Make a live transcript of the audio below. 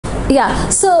Yeah,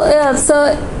 so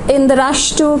in the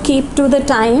rush to keep to the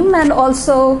time and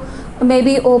also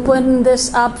maybe open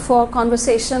this up for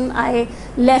conversation, I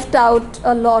left out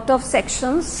a lot of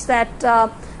sections that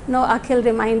Akhil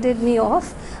reminded me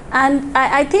of. And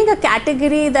I think a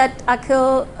category that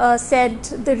Akhil said,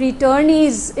 the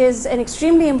returnees, is an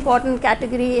extremely important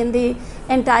category in the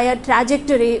entire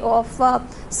trajectory of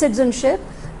citizenship,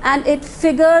 and it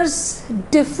figures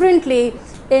differently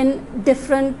in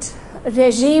different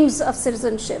regimes of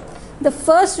citizenship. The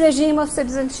first regime of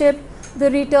citizenship, the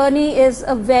returnee is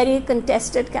a very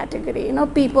contested category.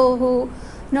 People who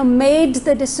made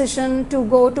the decision to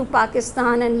go to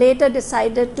Pakistan and later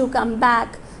decided to come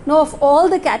back. Of all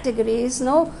the categories,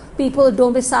 people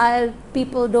domiciled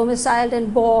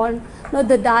and born,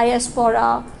 the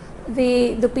diaspora,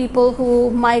 the people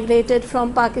who migrated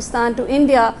from Pakistan to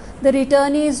India, the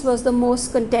returnees was the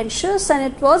most contentious, and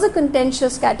it was a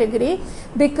contentious category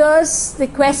because the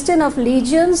question of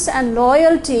allegiance and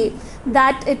loyalty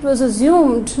that it was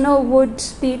assumed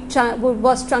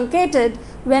was truncated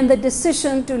when the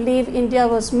decision to leave India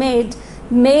was made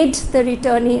the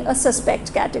returnee a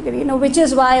suspect category, which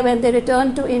is why when they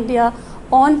returned to India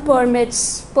on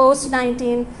permits post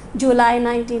July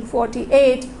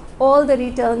 1948, all the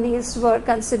returnees were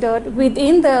considered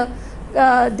within the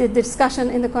discussion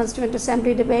in the Constituent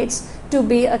Assembly debates to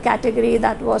be a category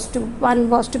that one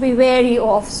was to be wary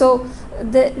of. So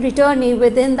the returnee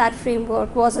within that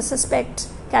framework was a suspect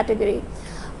category.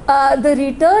 The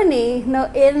returnee,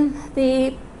 in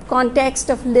the context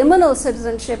of liminal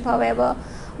citizenship, however,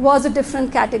 was a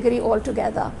different category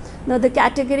altogether. The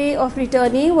category of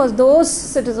returnee was those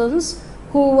citizens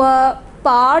who were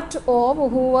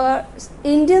who were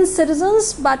Indian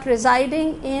citizens but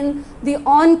residing in the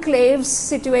enclaves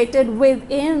situated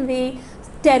within the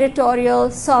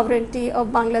territorial sovereignty of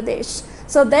Bangladesh.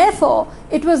 So therefore,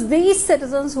 it was these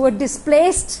citizens who were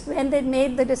displaced when they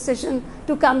made the decision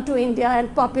to come to India,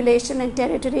 and population and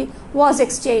territory was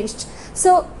exchanged.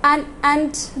 So,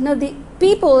 the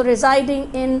people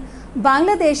residing in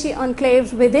Bangladeshi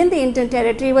enclaves within the Indian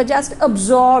territory were just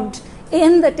absorbed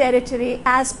in the territory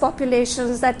as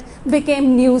populations that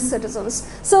became new citizens.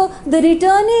 So the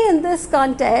returnee in this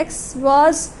context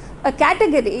was a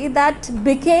category that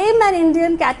became an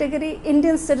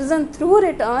Indian citizen through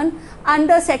return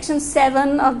under Section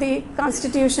 7 of the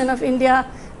Constitution of India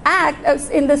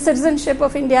Act, in the Citizenship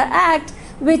of India Act,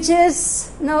 which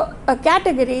is a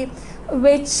category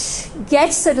which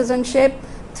gets citizenship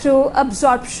through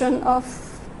absorption of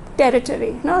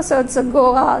territory. So it's a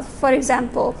Goa, for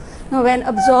example, when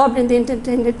absorbed in the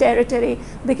Indian territory,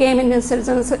 became Indian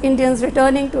citizens. So Indians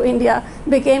returning to India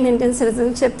became Indian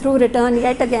citizenship through return,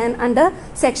 yet again under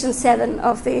Section 7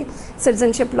 of the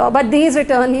citizenship law. But these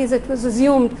returnees, it was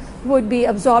assumed, would be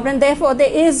absorbed, and therefore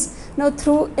there is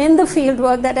in the field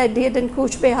work that I did in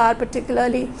Cooch Behar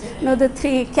particularly, the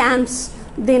three camps,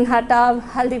 Dinhata,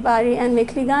 Haldibari and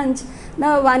Mekhliganj.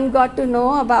 Now one got to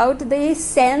know about the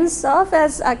sense of,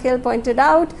 as Akhil pointed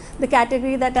out, the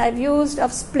category that I've used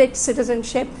of split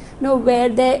citizenship, where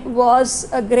there was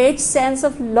a great sense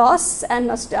of loss and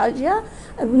nostalgia.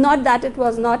 Not that it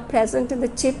was not present in the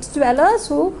chipped dwellers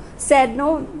who said,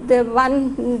 the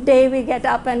one day we get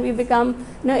up and we become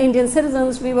Indian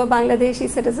citizens, we were Bangladeshi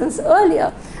citizens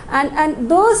earlier. And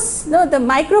those, the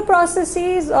micro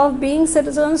processes of being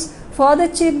citizens for the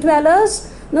chipped dwellers,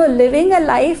 living a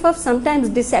life of sometimes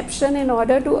deception in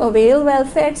order to avail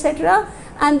welfare, etc.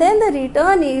 And then the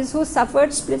returnees who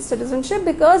suffered split citizenship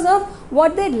because of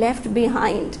what they left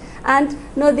behind. And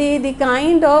the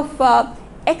kind of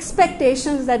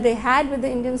expectations that they had with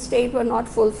the Indian state were not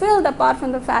fulfilled, apart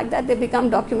from the fact that they become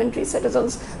documentary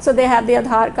citizens. So they have the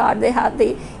Aadhaar card, they have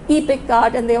the EPIC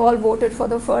card, and they all voted for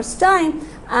the first time.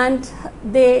 And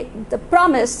the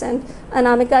promise, and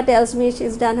Anamika tells me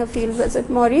she's done her field visit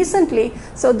more recently,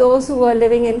 so those who are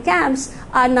living in camps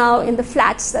are now in the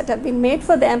flats that have been made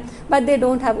for them, but they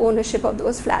don't have ownership of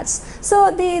those flats.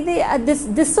 So this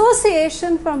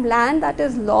dissociation from land that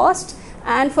is lost,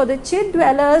 and for the chit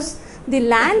dwellers, the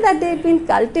land that they'd been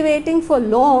cultivating for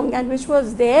long and which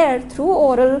was there through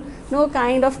oral,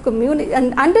 kind of community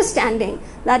and understanding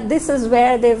that this is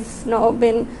where they've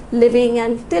been living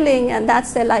and tilling, and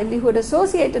that's their livelihood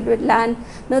associated with land.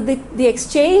 The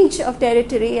exchange of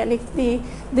territory and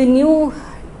the new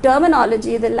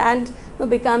terminology, the land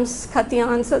becomes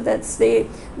khatiyan, so that's the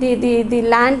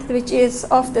land which is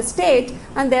of the state,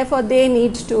 and therefore they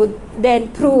need to then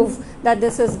prove that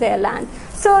this is their land.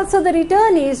 So the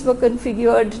returnees were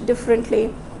configured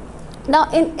differently.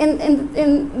 Now,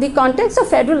 in the context of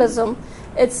federalism,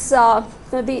 it's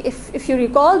if you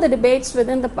recall the debates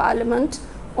within the parliament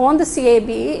on the CAB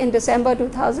in December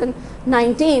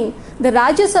 2019, the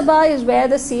Rajya Sabha is where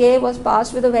the CA was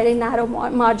passed with a very narrow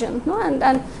margin, no?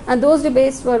 And those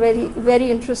debates were very, very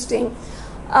interesting.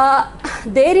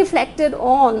 They reflected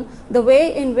on the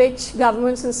way in which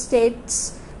governments and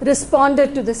states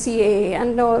responded to the CAA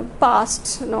and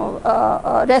passed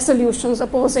resolutions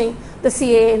opposing the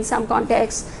CAA in some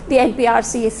contexts, the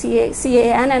NPRC,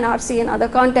 CAA and NRC in other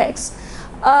contexts.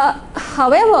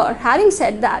 However, having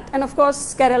said that, and of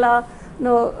course Kerala,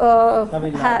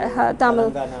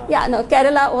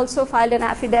 Kerala also filed an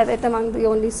affidavit among the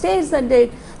only states that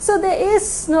did. So there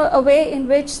is a way in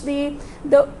which the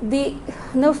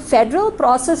federal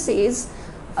processes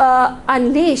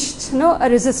unleashed a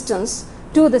resistance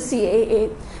to the CAA.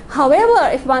 However,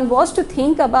 if one was to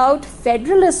think about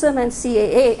federalism and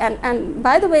CAA, and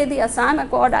by the way, the Assam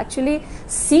Accord actually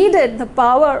ceded the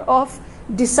power of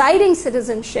deciding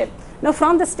citizenship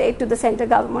from the state to the central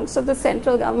government. So the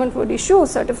central government would issue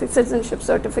citizenship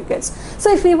certificates. So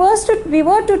if we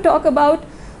were to talk about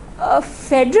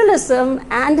federalism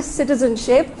and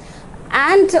citizenship,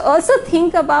 and also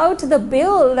think about the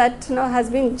bill that has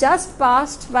been just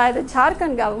passed by the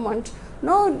Jharkhand government,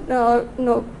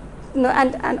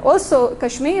 and also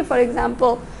Kashmir, for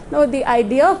example, the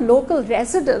idea of local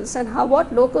residence and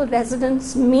what local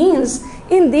residence means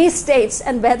in these states,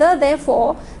 and whether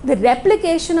therefore the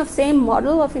replication of same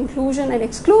model of inclusion and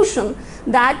exclusion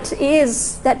that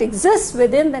exists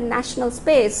within the national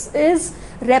space is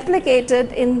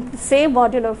replicated in the same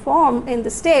modular form in the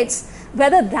states,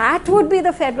 whether that would be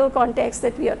the federal context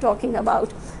that we are talking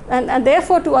about. And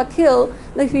therefore, to Akhil,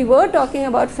 if we were talking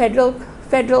about federal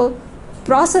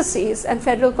processes and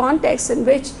federal contexts in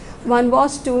which one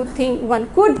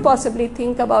could possibly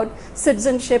think about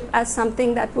citizenship as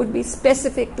something that would be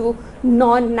specific to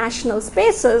non-national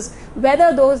spaces,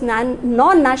 whether those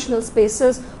non-national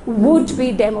spaces would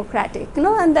be democratic.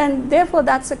 And then therefore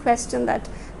that's a question that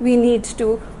we need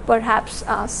to perhaps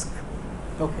ask.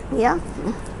 Okay. Yeah.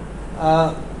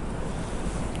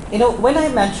 When I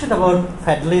mentioned about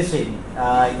federalism,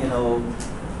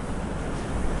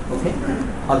 okay,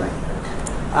 all right.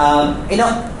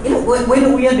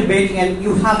 When we are debating, and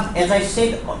you have, as I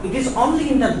said, it is only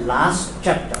in the last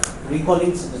chapter,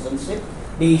 recalling citizenship,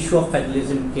 the issue of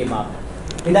federalism came up.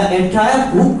 In the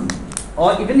entire book,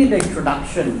 or even in the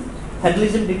introduction,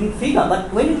 federalism didn't figure.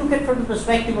 But when you look at it from the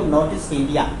perspective of Northeast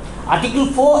India, Article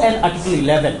 4 and Article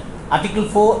 11. Article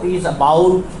 4 is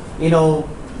about,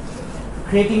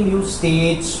 creating new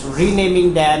states,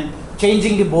 renaming them,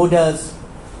 changing the borders.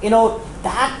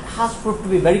 That has proved to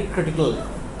be very critical.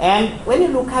 And when you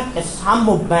look at Assam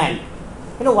movement,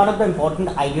 one of the important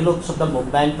ideologues of the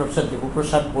movement, Professor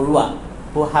Debuprasad Barua,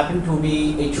 who happened to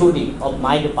be HOD of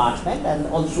my department and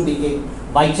also became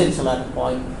Vice Chancellor at a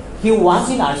point, he was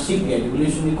in RCP,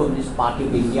 Revolutionary Communist Party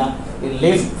of India, a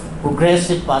left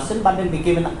progressive person, but then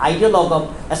became an ideologue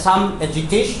of Assam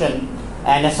agitation.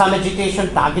 And Assam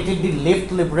agitation targeted the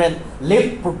left liberal,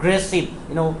 left progressive,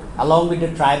 along with the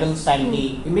tribals and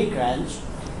the immigrants.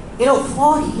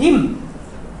 For him,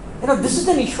 this is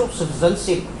an issue of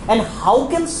citizenship. And how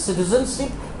can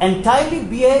citizenship entirely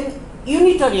be a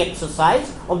unitary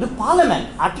exercise of the parliament?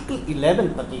 Article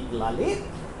 11 particularly.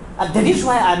 That is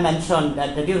why I mentioned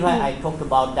that, that is why I talked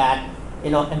about that,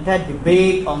 entire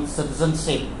debate on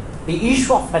citizenship. The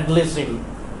issue of federalism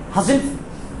hasn't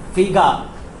figured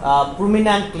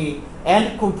prominently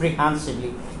and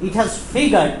comprehensively. It has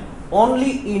figured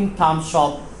only in terms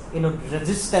of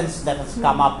resistance that has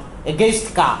come up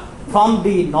against Ka from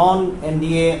the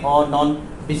non-NDA or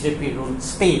non-BJP ruled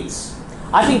states.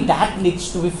 I think that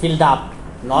needs to be filled up,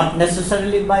 not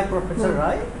necessarily by Professor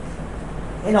Rai,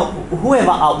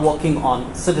 whoever are working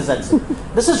on citizenship.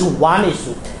 This is one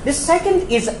issue. The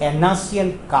second is NRC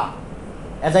and Ka.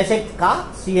 As I said, Ka,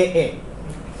 CAA.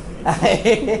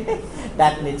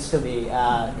 That needs to be,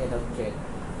 clear.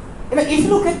 If you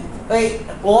look at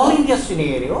all India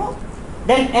scenario,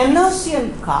 then NRC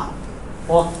and Ka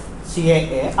or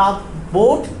CAA are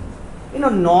both,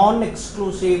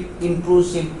 non-exclusive,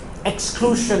 intrusive,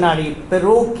 exclusionary,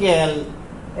 parochial.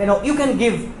 You can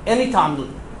give any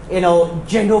term,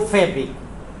 xenophobic.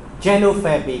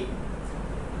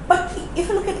 But if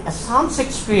you look at Assam's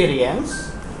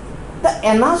experience, the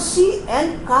NRC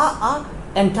and Ka are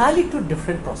entirely two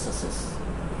different processes,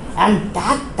 and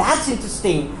that's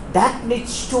interesting. That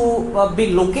needs to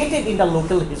be located in the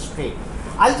local history.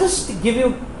 I'll just give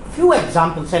you few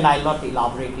examples and I'll not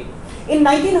elaborate it. In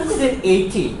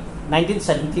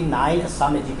 1979,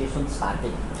 Assam agitation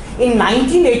started. In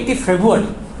 1980 February,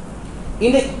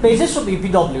 in the pages of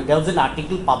EPW, there was an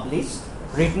article published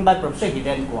written by Professor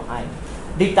Hiren Gauhati,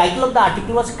 The title of the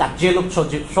article was Kajel of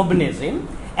Chauvinism,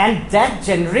 and that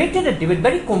generated a debate,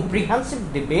 very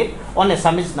comprehensive debate on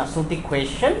Assamese nationality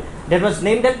question that was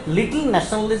named as Little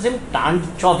Nationalism Turned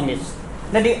Chauvinist.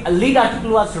 Now, the lead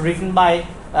article was written by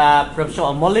Professor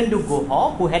Amolendu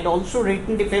Guha, who had also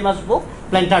written the famous book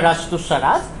Plantaraj to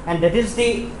Saraj, and that is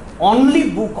the only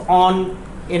book on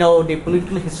the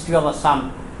political history of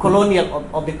Assam,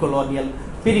 of the colonial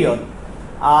period.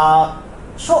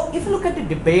 So, if you look at the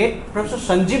debate, Professor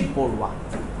Sanjeev Borua,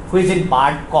 who is in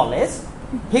Bard College,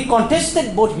 he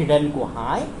contested both Hiren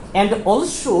Gohai and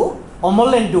also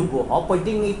Amolendu Guha,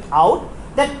 pointing it out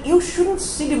that you shouldn't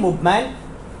see the movement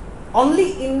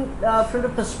only from the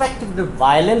perspective of the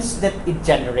violence that it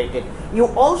generated. You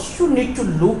also need to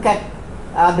look at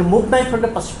the movement from the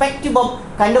perspective of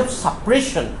kind of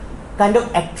suppression, kind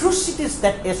of atrocities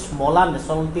that a smaller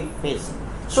nationality faced.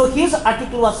 So his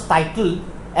article was titled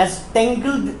as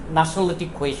Tangled Nationality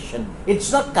Question.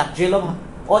 It's not Kajel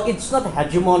or it's not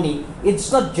hegemony, it's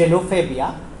not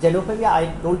xenophobia. Xenophobia, I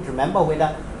don't remember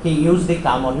whether he used the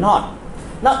term or not.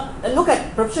 Now look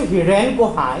at Professor Hiren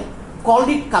Gohai, called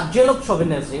it Kajel of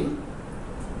Chauvinism,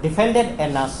 defended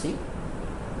NRC,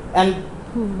 and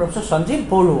Professor Sanjeev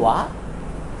Borua,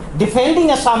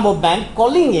 defending Assam movement,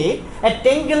 calling it a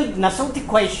tangled nationality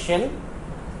question,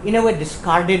 in a way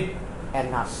discarded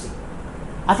NRC.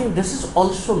 I think this is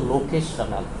also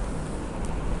locational.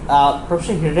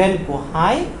 Professor Hiren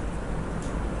Gohai,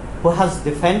 who has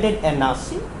defended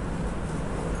NRC,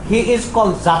 he is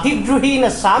called Zatidrohi in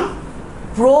Assam,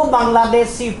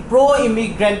 pro-Bangladeshi,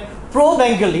 pro-immigrant,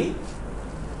 pro-Bengali,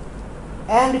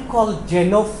 and called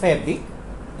xenophobic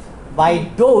by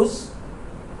those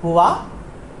who are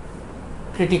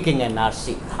critiquing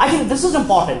NRC. I think this is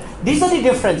important. These are the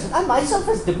differences. I myself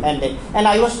has defended, and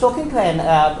I was talking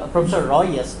to Professor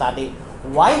Roy yesterday.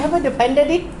 Why have I defended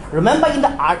it? Remember,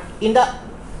 in the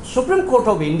Supreme Court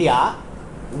of India,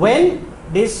 when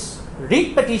this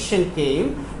writ petition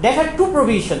came, they had two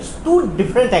provisions, two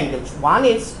different angles. One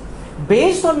is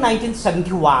based on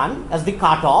 1971 as the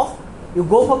cutoff, you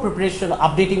go for preparation,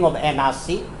 updating of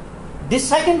NRC. The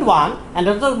second one, and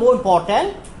that was more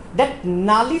important, that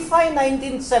nullify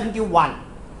 1971,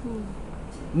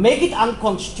 make it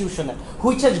unconstitutional,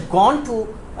 which has gone to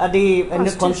the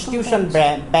constitution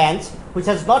bench, which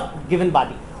has not given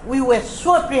body. We were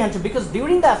so apprehensive because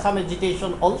during the Assam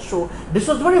agitation also, this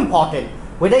was very important,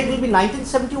 whether it will be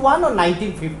 1971 or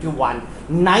 1951.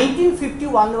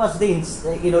 1951 was the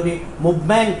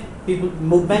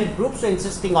movement groups were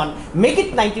insisting on make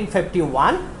it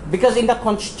 1951, because in the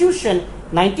constitution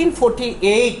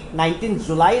 1948, 19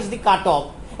 July is the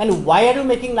cutoff, and why are you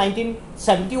making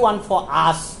 1971 for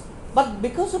us? But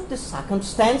because of the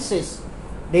circumstances,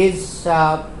 there's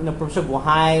Professor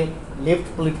Gohai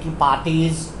left political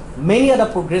parties, many other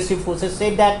progressive forces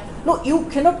said that no, you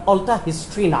cannot alter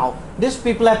history now. These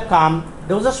people have come,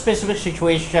 there was a specific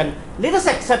situation, let us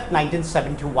accept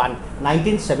 1971.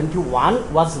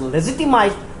 1971 was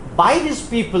legitimized by these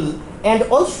people, and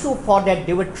also for that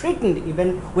they were threatened,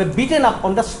 even were beaten up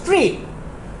on the street.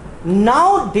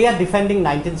 Now they are defending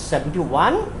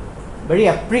 1971, very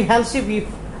apprehensive if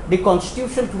the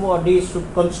constitution tomorrow, the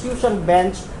constitution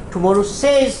bench tomorrow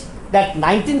says that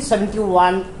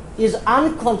 1971 is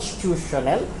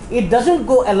unconstitutional. It doesn't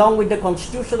go along with the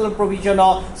constitutional provision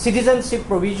or citizenship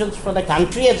provisions for the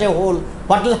country as a whole.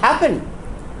 What will happen?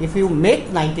 If you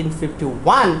make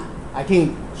 1951, I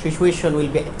think situation will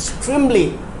be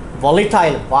extremely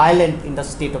volatile, violent in the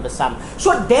state of Assam.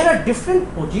 So there are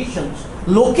different positions,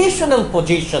 locational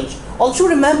positions. Also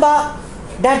remember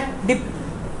that the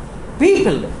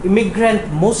people,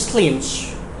 immigrant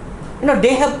Muslims,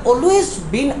 they have always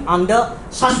been under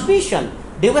suspicion.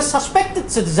 They were suspected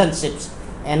citizenships.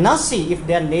 NRC, if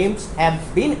their names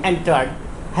have been entered,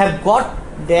 have got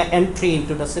their entry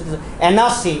into the citizen.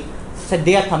 NRC said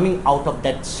they are coming out of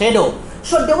that shadow.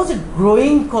 So there was a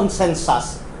growing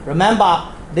consensus.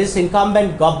 Remember, this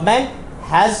incumbent government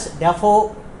has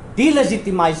therefore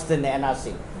delegitimized the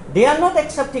NRC. They are not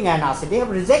accepting NRC. They have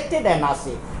rejected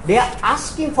NRC. They are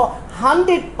asking for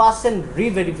 100%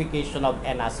 re-verification of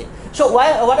NRC. So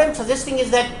what I'm suggesting is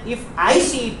that if I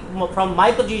see it from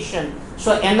my position,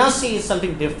 so NRC is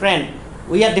something different.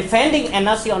 We are defending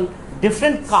NRC on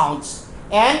different counts,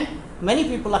 and many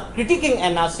people are critiquing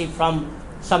NRC from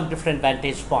some different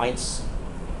vantage points.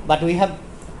 But we have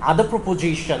other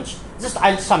propositions. Just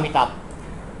I'll sum it up.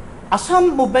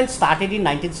 Assam movement started in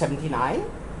 1979.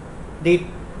 The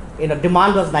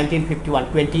demand was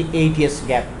 1951, 28 years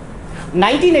gap.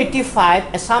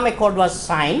 1985, Assam Accord was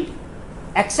signed,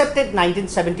 accepted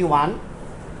 1971,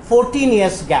 14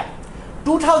 years gap.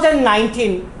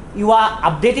 2019, you are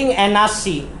updating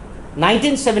NRC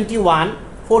 1971,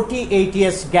 48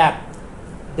 years gap.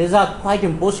 These are quite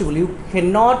impossible. You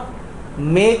cannot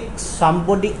make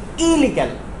somebody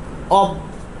illegal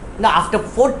after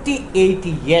 48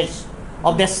 years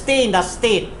of their stay in the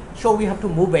state. So we have to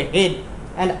move ahead,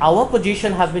 and our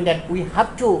position has been that we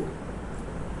have to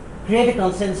create a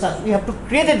consensus, we have to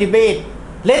create a debate.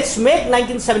 Let's make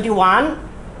 1971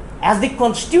 as the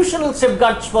constitutional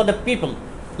safeguards for the people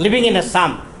living in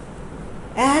Assam,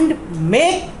 and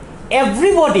make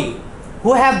everybody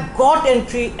who have got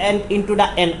entry and into the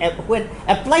who had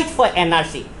applied for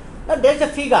NRC. Now there's a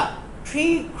figure,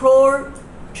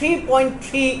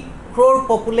 3.3 crore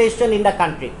population in the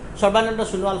country. Sarbananda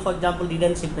Sunwal, for example,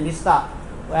 didn't see Pilista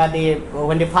where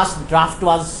when the first draft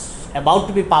was about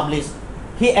to be published,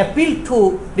 he appealed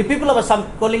to the people of Assam,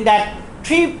 calling that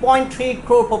 3.3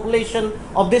 crore population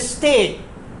of this state.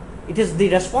 It is the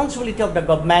responsibility of the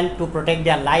government to protect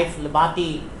their life,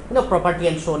 liberty, property,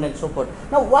 and so on and so forth.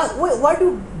 Now, where do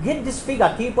you get this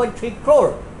figure, 3.3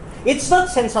 crore? It's not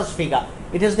census figure.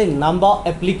 It is the number of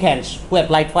applicants who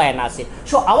applied for NRC.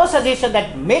 So our suggestion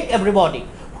that make everybody,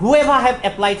 whoever have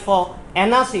applied for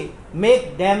NRC,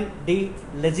 make them the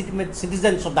legitimate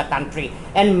citizens of the country,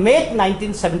 and make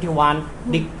 1971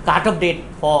 the cut-off date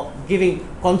for giving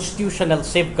constitutional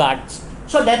safeguards.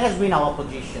 So that has been our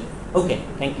position. Okay,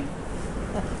 thank you.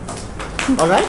 All right.